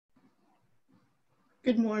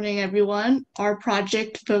Good morning, everyone. Our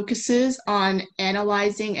project focuses on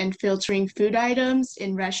analyzing and filtering food items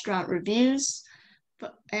in restaurant reviews,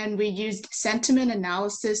 and we used sentiment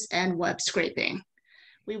analysis and web scraping.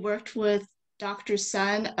 We worked with Dr.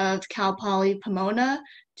 Sun of Cal Poly Pomona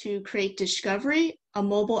to create Discovery, a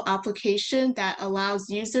mobile application that allows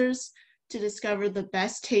users to discover the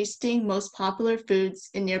best tasting, most popular foods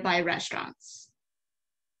in nearby restaurants.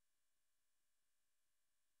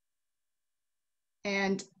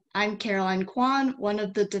 And I'm Caroline Kwan, one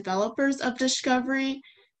of the developers of Discovery,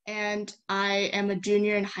 and I am a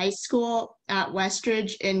junior in high school at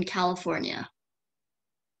Westridge in California.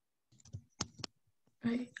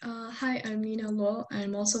 Hi, I'm Nina Luo.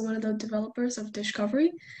 I'm also one of the developers of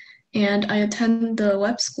Discovery, and I attend the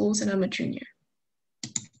web schools and I'm a junior.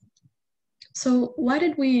 So why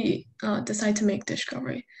did we decide to make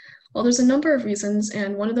Discovery? Well, there's a number of reasons,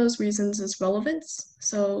 and one of those reasons is relevance.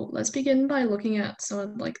 So let's begin by looking at some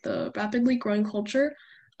of the rapidly growing culture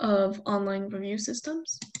of online review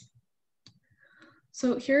systems.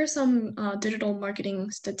 So here are some digital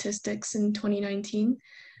marketing statistics in 2019.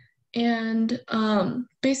 And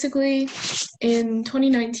basically, in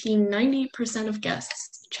 2019, 90% of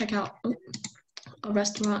guests check out a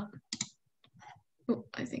restaurant. Oh,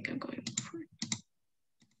 I think I'm going forward.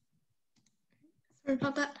 Sorry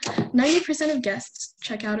about that. 90% of guests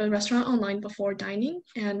check out a restaurant online before dining,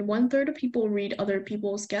 and 1/3 of people read other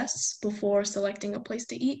people's guests before selecting a place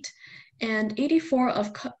to eat. And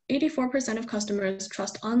 84% of customers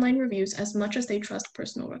trust online reviews as much as they trust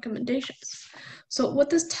personal recommendations. So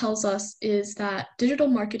what this tells us is that digital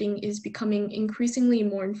marketing is becoming increasingly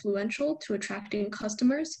more influential to attracting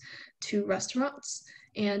customers to restaurants.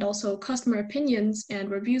 And also customer opinions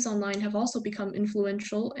and reviews online have also become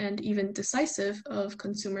influential and even decisive of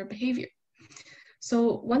consumer behavior.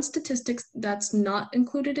 So one statistic that's not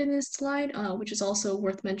included in this slide, which is also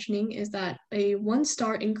worth mentioning, is that a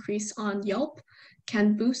 1-star increase on Yelp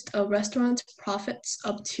can boost a restaurant's profits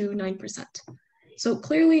up to 9%. So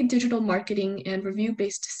clearly, digital marketing and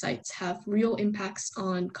review-based sites have real impacts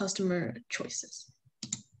on customer choices.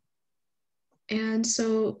 And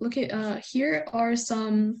so here are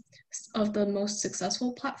some of the most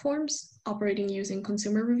successful platforms operating using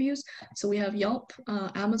consumer reviews. So we have Yelp,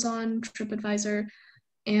 Amazon, TripAdvisor,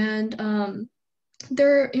 and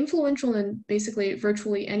they're influential in basically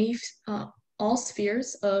virtually all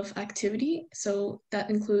spheres of activity. So that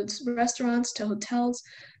includes restaurants to hotels,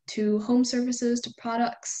 to home services, to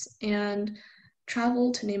products, and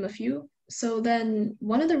travel, to name a few. So then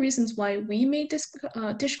one of the reasons why we made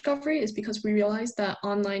Discovery is because we realized that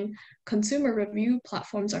online consumer review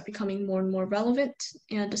platforms are becoming more and more relevant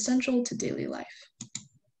and essential to daily life.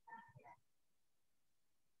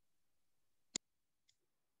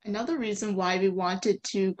 Another reason why we wanted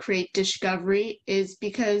to create Discovery is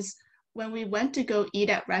because when we went to go eat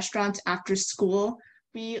at restaurants after school,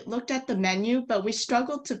 we looked at the menu, but we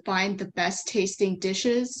struggled to find the best tasting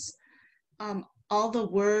dishes. All the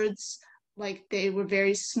words, like they were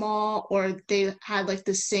very small or they had like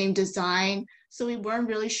the same design. So we weren't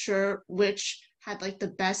really sure which had like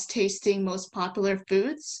the best tasting, most popular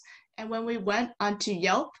foods. And when we went onto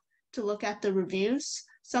Yelp to look at the reviews,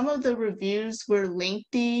 some of the reviews were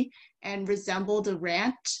lengthy and resembled a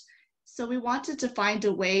rant. So we wanted to find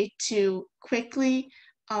a way to quickly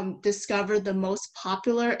discover the most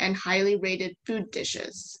popular and highly rated food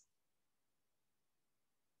dishes.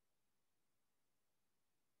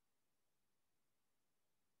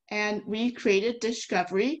 And we created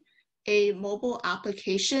Discovery, a mobile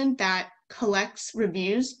application that collects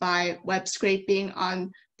reviews by web scraping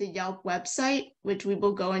on the Yelp website, which we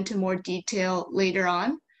will go into more detail later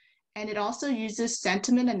on. And it also uses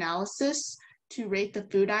sentiment analysis to rate the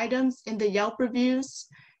food items in the Yelp reviews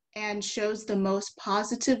and shows the most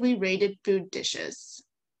positively rated food dishes.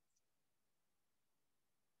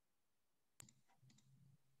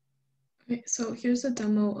 Okay, so here's a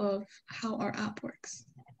demo of how our app works.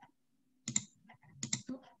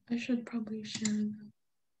 Oh, I should probably share.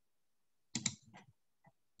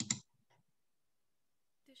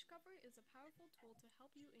 Discovery is a powerful tool to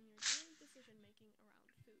help you in your daily decision making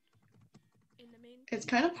around food. In the main It's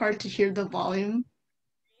page, kind of hard to hear the volume.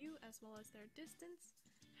 review as well as their distance,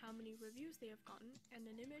 how many reviews they have gotten, and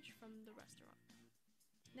an image from the restaurant.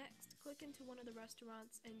 Next, click into one of the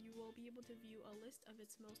restaurants and you will be able to view a list of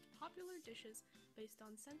its most popular dishes based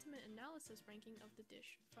on sentiment analysis ranking of the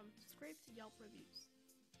dish from scraped Yelp reviews.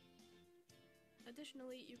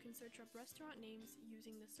 Additionally, you can search up restaurant names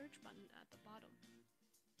using the search button at the bottom.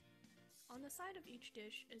 On the side of each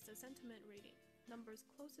dish is a sentiment rating. Numbers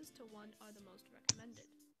closest to 1 are the most recommended.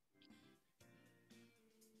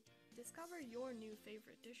 Discover your new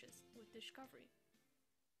favorite dishes with Discovery.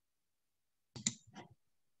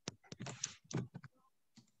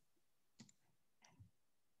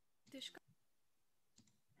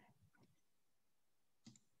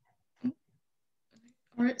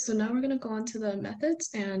 All right, so now we're going to go on to the methods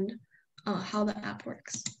and how the app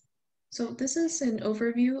works. So this is an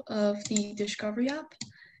overview of the Discovery app.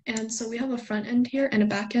 And so we have a front end here and a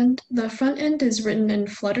back end. The front end is written in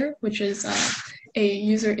Flutter, which is a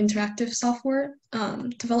user interactive software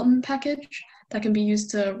development package that can be used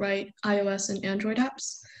to write iOS and Android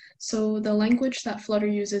apps. So the language that Flutter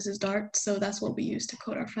uses is Dart, so that's what we use to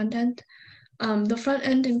code our front end. The front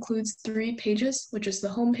end includes 3 pages, which is the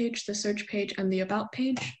home page, the search page, and the about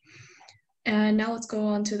page. And now let's go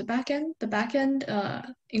on to the back end. The back end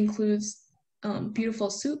includes Beautiful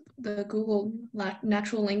Soup, the Google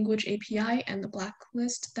Natural Language API, and the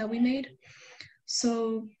blacklist that we made.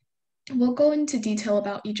 So we'll go into detail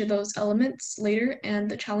about each of those elements later and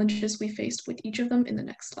the challenges we faced with each of them in the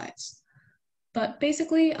next slides. But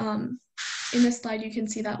basically, in this slide, you can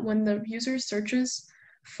see that when the user searches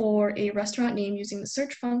for a restaurant name using the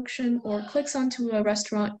search function or clicks onto a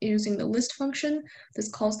restaurant using the list function, this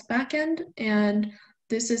calls the backend, and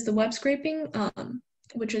this is the web scraping,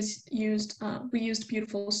 which is used, we used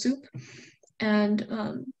Beautiful Soup, and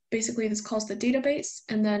basically this calls the database,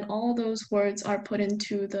 and then all those words are put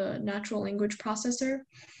into the natural language processor,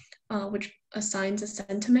 which assigns a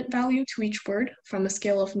sentiment value to each word from a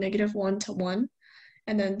scale of -1 to 1.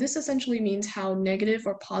 And then this essentially means how negative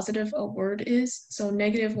or positive a word is. So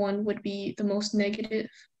 -1 would be the most negative,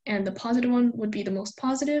 and the positive one would be the most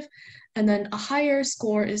positive. And then a higher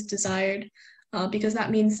score is desired because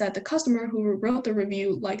that means that the customer who wrote the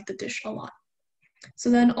review liked the dish a lot.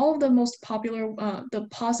 So then all of the most popular, the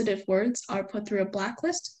positive words are put through a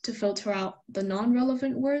blacklist to filter out the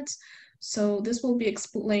non-relevant words. So this will be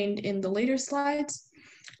explained in the later slides.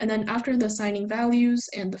 And then after the assigning values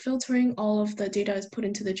and the filtering, all of the data is put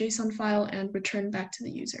into the JSON file and returned back to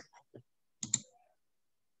the user.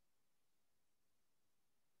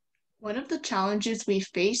 One of the challenges we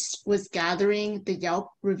faced was gathering the Yelp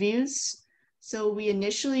reviews. So we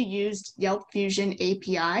initially used Yelp Fusion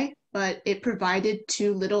API, but it provided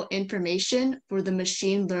too little information for the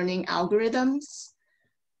machine learning algorithms.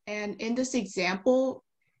 And in this example,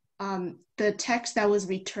 the text that was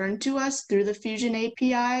returned to us through the Fusion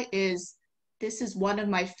API is, "This is one of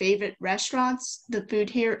my favorite restaurants. The food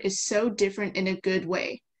here is so different in a good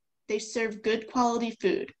way. They serve good quality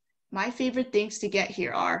food. My favorite things to get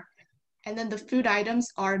here are," and then the food items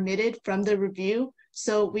are omitted from the review,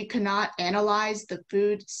 so we cannot analyze the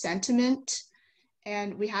food sentiment, and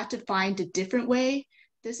we had to find a different way.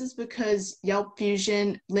 This is because Yelp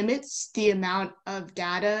Fusion limits the amount of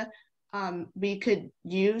data we could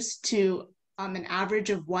use to an average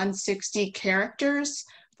of 160 characters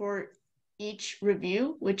for each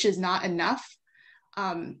review, which is not enough.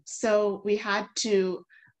 So we had to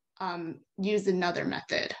use another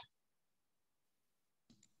method.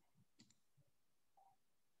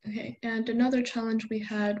 Okay, and another challenge we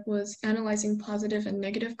had was analyzing positive and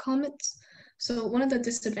negative comments. So one of the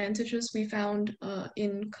disadvantages we found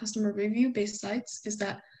in customer review-based sites is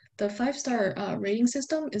that the 5-star rating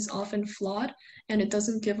system is often flawed, and it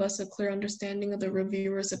doesn't give us a clear understanding of the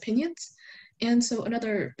reviewer's opinions. And so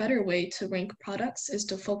another better way to rank products is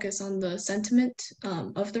to focus on the sentiment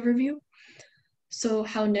of the review. So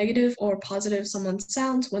how negative or positive someone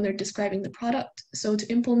sounds when they're describing the product. So to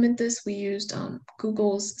implement this, we used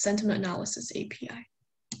Google's Sentiment Analysis API.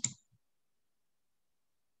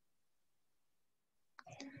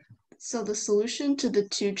 So the solution to the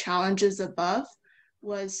 2 challenges above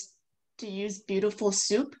was to use Beautiful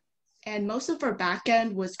Soup, and most of our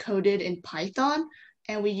backend was coded in Python,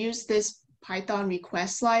 and we used this Python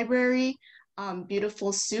request library,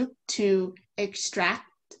 Beautiful Soup, to extract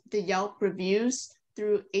the Yelp reviews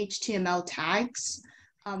through HTML tags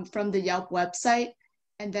from the Yelp website,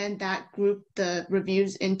 and then that grouped the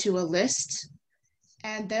reviews into a list.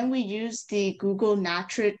 And then we use the Google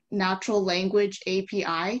Natural Language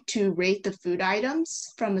API to rate the food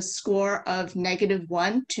items from a score of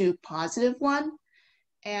 -1 to +1.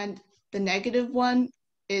 And the -1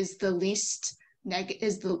 is the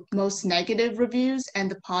most negative reviews, and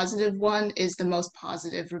the +1 is the most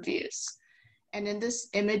positive reviews. And in this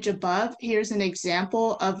image above, here's an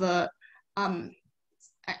example of a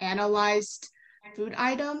analyzed food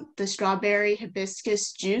item, the strawberry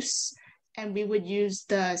hibiscus juice. And we would use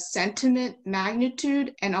the sentiment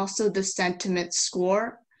magnitude and also the sentiment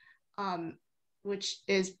score, which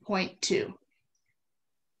is 0.2.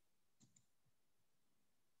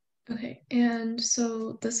 Okay, and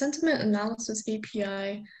so the Sentiment Analysis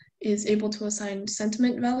API is able to assign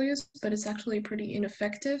sentiment values, but it's actually pretty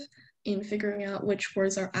ineffective in figuring out which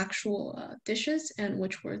words are actual dishes and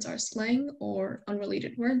which words are slang or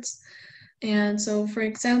unrelated words. And so, for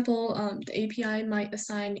example, the API might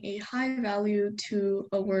assign a high value to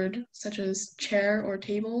a word such as chair or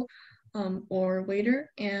table or waiter,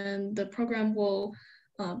 and the program will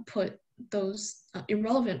put those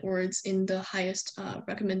irrelevant words in the highest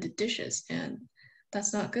recommended dishes. And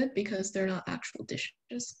that's not good because they're not actual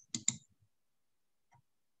dishes.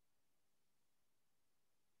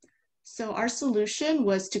 So our solution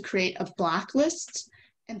was to create a blacklist,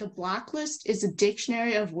 and the blacklist is a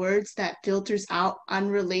dictionary of words that filters out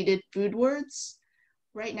unrelated food words.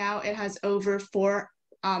 Right now it has over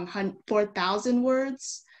 4,000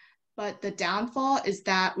 words, but the downfall is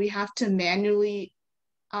that we have to manually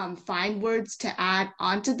find words to add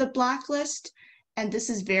onto the blacklist, and this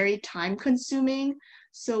is very time consuming.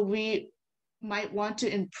 So we might want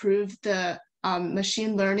to improve the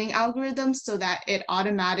machine learning algorithm so that it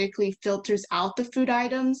automatically filters out the food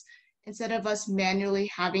items instead of us manually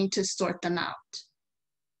having to sort them out.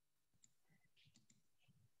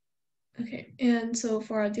 Okay, and so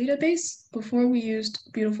for our database, before we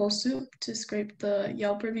used Beautiful Soup to scrape the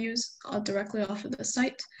Yelp reviews directly off of the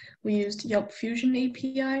site, we used Yelp Fusion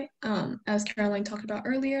API, as Caroline talked about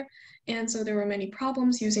earlier. And so there were many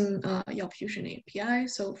problems using Yelp Fusion API.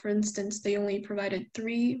 So for instance, they only provided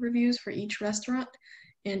 3 reviews for each restaurant,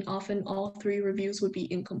 and often all 3 reviews would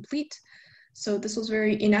be incomplete. So this was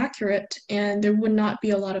very inaccurate, and there would not be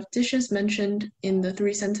a lot of dishes mentioned in the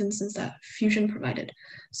 3 sentences that Fusion provided.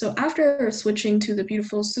 So after switching to the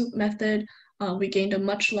Beautiful Soup method, we gained a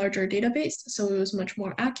much larger database, so it was much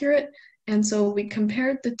more accurate. And so we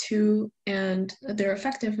compared the two and their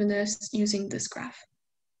effectiveness using this graph.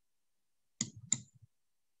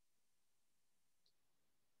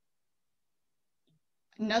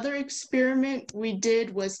 Another experiment we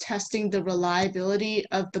did was testing the reliability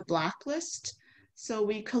of the blacklist. So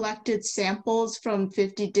we collected samples from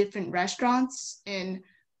 50 different restaurants in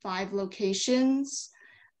 5 locations.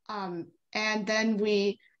 And then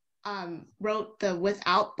we wrote the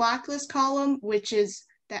without blacklist column, which is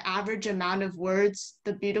the average amount of words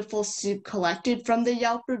the Beautiful Soup collected from the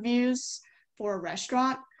Yelp reviews for a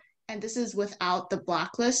restaurant. And this is without the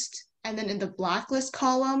blacklist. And then in the blacklist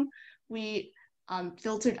column, we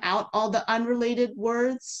filtered out all the unrelated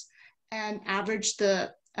words and averaged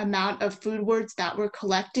the amount of food words that were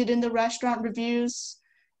collected in the restaurant reviews.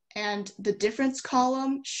 And the difference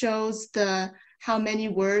column shows how many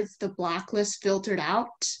words the blacklist filtered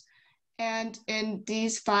out. And in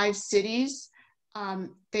these 5 cities,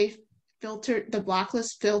 the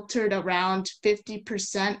blacklist filtered around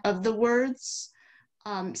 50% of the words.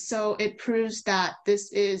 So it proves that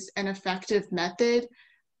this is an effective method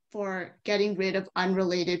for getting rid of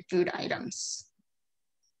unrelated food items.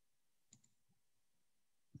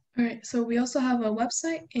 All right, so we also have a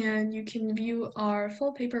website, and you can view our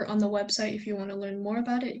full paper on the website if you want to learn more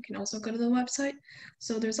about it. You can also go to the website.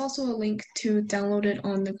 So there's also a link to download it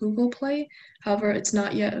on the Google Play. However, it's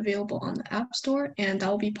not yet available on the App Store, and that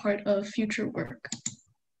will be part of future work.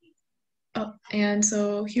 Oh, and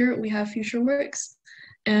so here we have future works.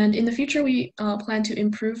 And in the future, we plan to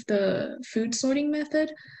improve the food sorting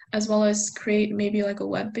method, as well as create maybe like a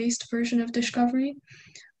web-based version of Discovery.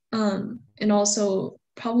 And also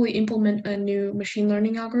probably implement a new machine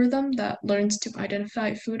learning algorithm that learns to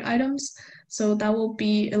identify food items. So that will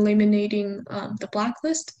be eliminating the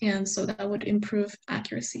blacklist, and so that would improve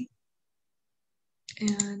accuracy.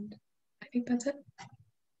 And I think that's it.